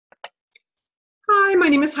my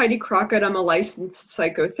name is Heidi Crockett. I'm a licensed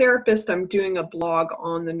psychotherapist. I'm doing a blog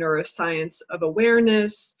on the neuroscience of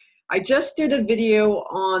awareness. I just did a video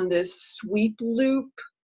on this sweep loop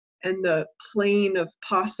and the plane of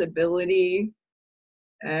possibility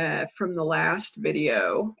from the last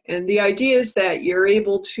video. And the idea is that you're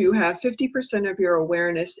able to have 50% of your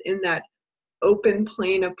awareness in that open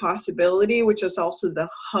plane of possibility, which is also the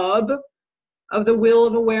hub of the wheel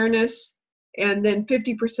of awareness, and then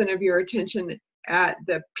 50% of your attention at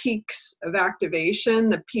the peaks of activation.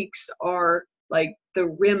 The peaks are like the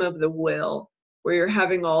rim of the wheel, where you're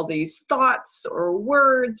having all these thoughts or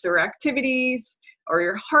words or activities, or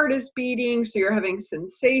your heart is beating, so you're having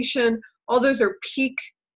sensation. All those are peak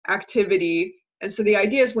activity. And so the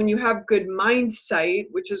idea is when you have good mind sight,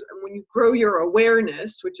 which is when you grow your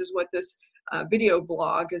awareness, which is what this video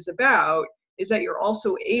blog is about, is that you're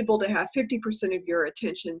also able to have 50% of your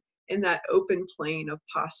attention in that open plane of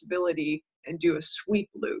possibility and do a sweep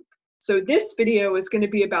loop. So this video is going to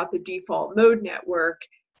be about the default mode network,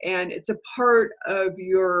 and it's a part of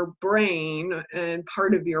your brain and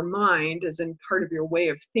part of your mind, as in part of your way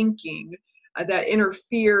of thinking, that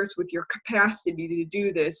interferes with your capacity to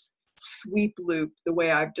do this sweep loop the way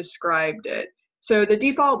I've described it. So the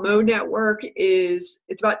default mode network it's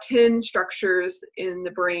about 10 structures in the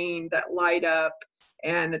brain that light up,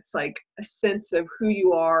 and it's like a sense of who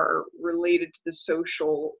you are related to the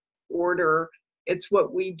social order. It's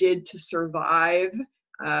what we did to survive.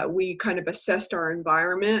 We kind of assessed our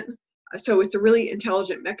environment. So it's a really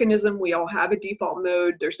intelligent mechanism. We all have a default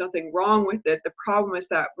mode. There's nothing wrong with it. The problem is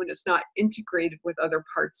that when it's not integrated with other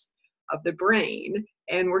parts of the brain.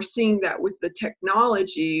 And we're seeing that with the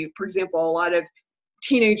technology. For example, a lot of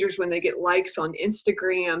teenagers, when they get likes on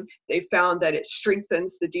Instagram, they found that it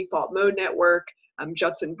strengthens the default mode network.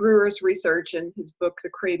 Judson Brewer's research in his book, The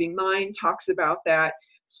Craving Mind, talks about that.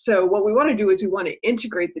 So what we want to do is we want to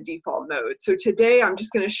integrate the default mode. So today I'm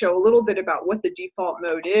just going to show a little bit about what the default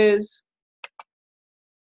mode is.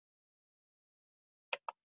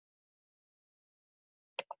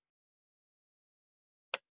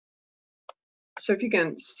 So if you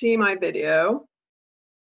can see my video.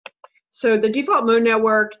 So the default mode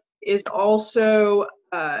network is also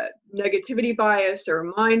negativity bias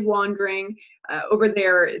or mind wandering. Over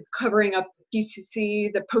there, it's covering up the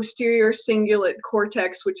PCC, the posterior cingulate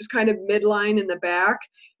cortex, which is kind of midline in the back.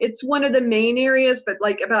 It's one of the main areas, but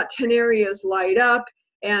like about 10 areas light up.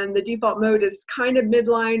 And the default mode is kind of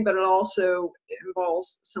midline, but it also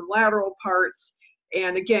involves some lateral parts.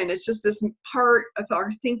 And again, it's just this part of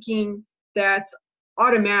our thinking that's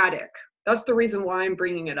automatic. That's the reason why I'm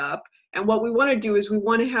bringing it up. And what we want to do is we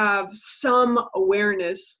want to have some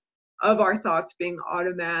awareness of our thoughts being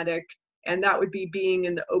automatic, and that would be being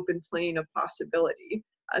in the open plane of possibility.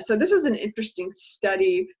 So this is an interesting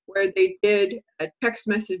study where they did text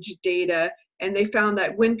message data, and they found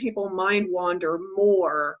that when people mind wander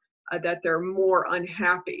more, that they're more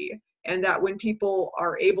unhappy. And that when people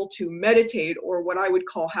are able to meditate, or what I would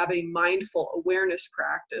call have a mindful awareness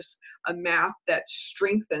practice, a map that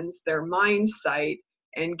strengthens their mind sight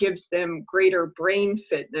and gives them greater brain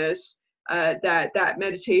fitness, that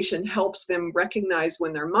meditation helps them recognize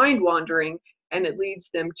when they're mind wandering, and it leads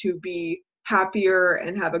them to be happier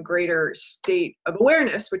and have a greater state of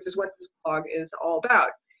awareness, which is what this blog is all about.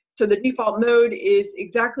 So the default mode is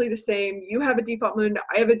exactly the same. You have a default mode,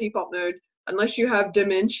 I have a default mode. Unless you have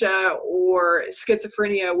dementia or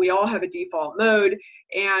schizophrenia, we all have a default mode,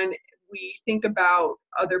 and we think about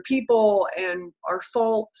other people and our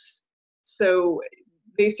faults. So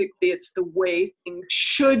basically it's the way things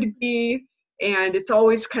should be, and it's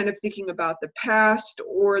always kind of thinking about the past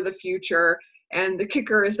or the future. And the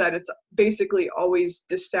kicker is that it's basically always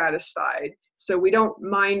dissatisfied. So we don't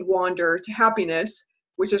mind wander to happiness,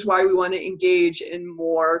 which is why we want to engage in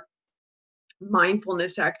more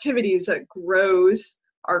mindfulness activities that grows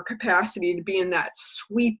our capacity to be in that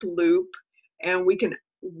sweep loop, and we can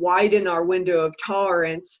widen our window of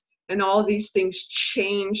tolerance, and all these things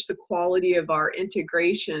change the quality of our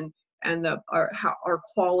integration and our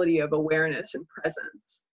quality of awareness and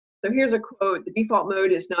presence. So here's a quote: the default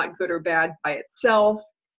mode is not good or bad by itself,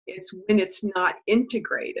 it's when it's not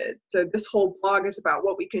integrated. So this whole blog is about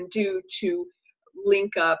what we can do to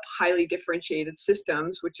link up highly differentiated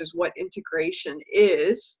systems, which is what integration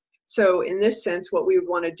is. So in this sense, what we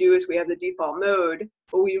want to do is we have the default mode,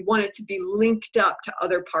 but we want it to be linked up to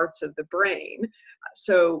other parts of the brain.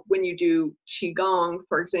 So when you do Qigong,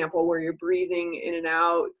 for example, where you're breathing in and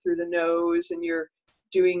out through the nose, and you're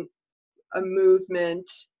doing a movement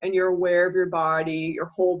and you're aware of your body, your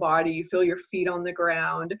whole body, you feel your feet on the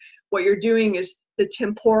ground, what you're doing is the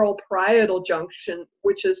temporal parietal junction,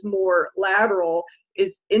 which is more lateral,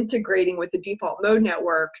 is integrating with the default mode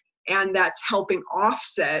network, and that's helping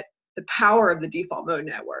offset the power of the default mode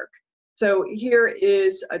network. So here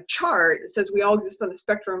is a chart. It says we all exist on the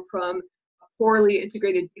spectrum from a poorly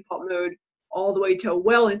integrated default mode all the way to a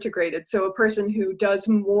well integrated. So a person who does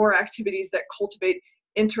more activities that cultivate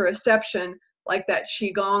interoception, like that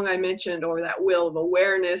Qigong I mentioned, or that wheel of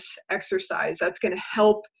awareness exercise, that's going to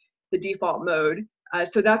help the default mode.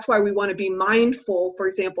 So that's why we want to be mindful, for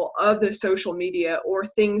example, of the social media or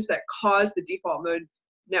things that cause the default mode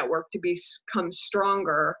network to become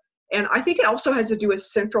stronger. And I think it also has to do with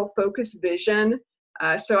central focus vision.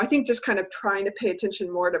 So I think just kind of trying to pay attention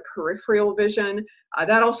more to peripheral vision.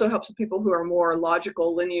 That also helps with people who are more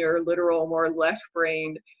logical, linear, literal, more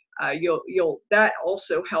left-brained. That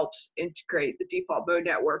also helps integrate the default mode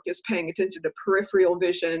network, is paying attention to peripheral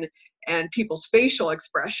vision and people's facial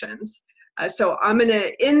expressions. So I'm going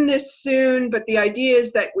to end this soon, but the idea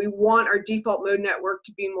is that we want our default mode network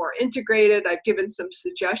to be more integrated. I've given some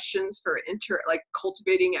suggestions for like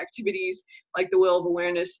cultivating activities like the wheel of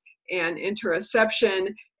awareness and interoception,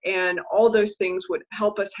 and all those things would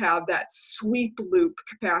help us have that sweep loop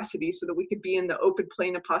capacity so that we could be in the open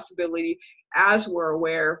plane of possibility as we're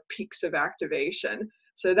aware of peaks of activation.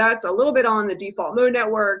 So that's a little bit on the default mode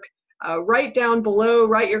network. Write down below,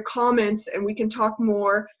 write your comments, and we can talk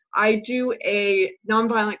more. I do a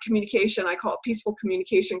nonviolent communication, I call it peaceful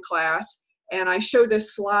communication class, and I show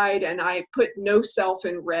this slide and I put no self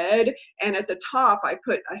in red, and at the top I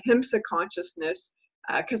put ahimsa consciousness,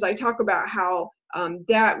 because I talk about how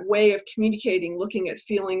that way of communicating, looking at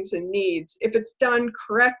feelings and needs, if it's done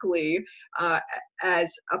correctly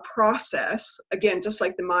as a process, again, just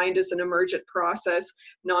like the mind is an emergent process,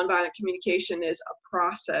 nonviolent communication is a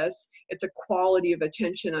process. It's a quality of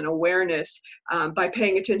attention and awareness by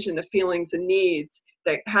paying attention to feelings and needs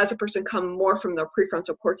that has a person come more from their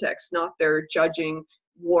prefrontal cortex, not their judging,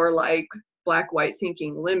 warlike, black-white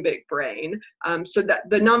thinking limbic brain. So that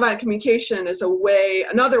the nonviolent communication is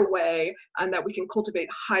another way that we can cultivate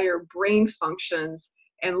higher brain functions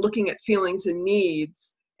and looking at feelings and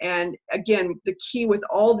needs. And again, the key with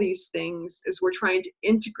all these things is we're trying to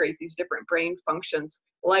integrate these different brain functions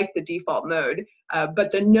like the default mode.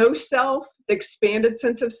 But the no self, the expanded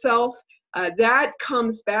sense of self, that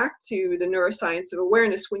comes back to the neuroscience of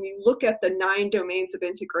awareness. When you look at the 9 domains of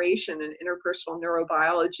integration in interpersonal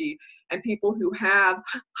neurobiology, and people who have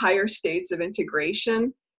higher states of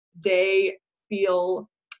integration, they feel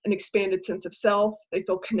an expanded sense of self, they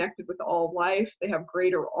feel connected with all life, they have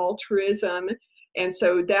greater altruism. And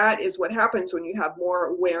so that is what happens when you have more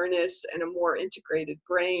awareness and a more integrated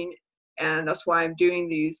brain. And that's why I'm doing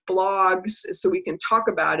these blogs, so we can talk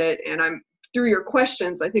about it. And through your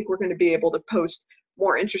questions, I think we're going to be able to post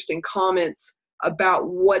more interesting comments about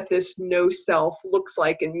what this no self looks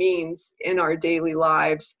like and means in our daily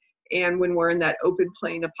lives. And when we're in that open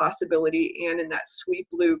plane of possibility and in that sweep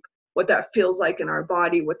loop, what that feels like in our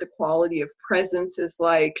body, what the quality of presence is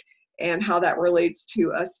like, and how that relates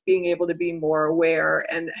to us being able to be more aware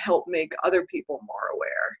and help make other people more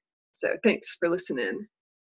aware. So thanks for listening.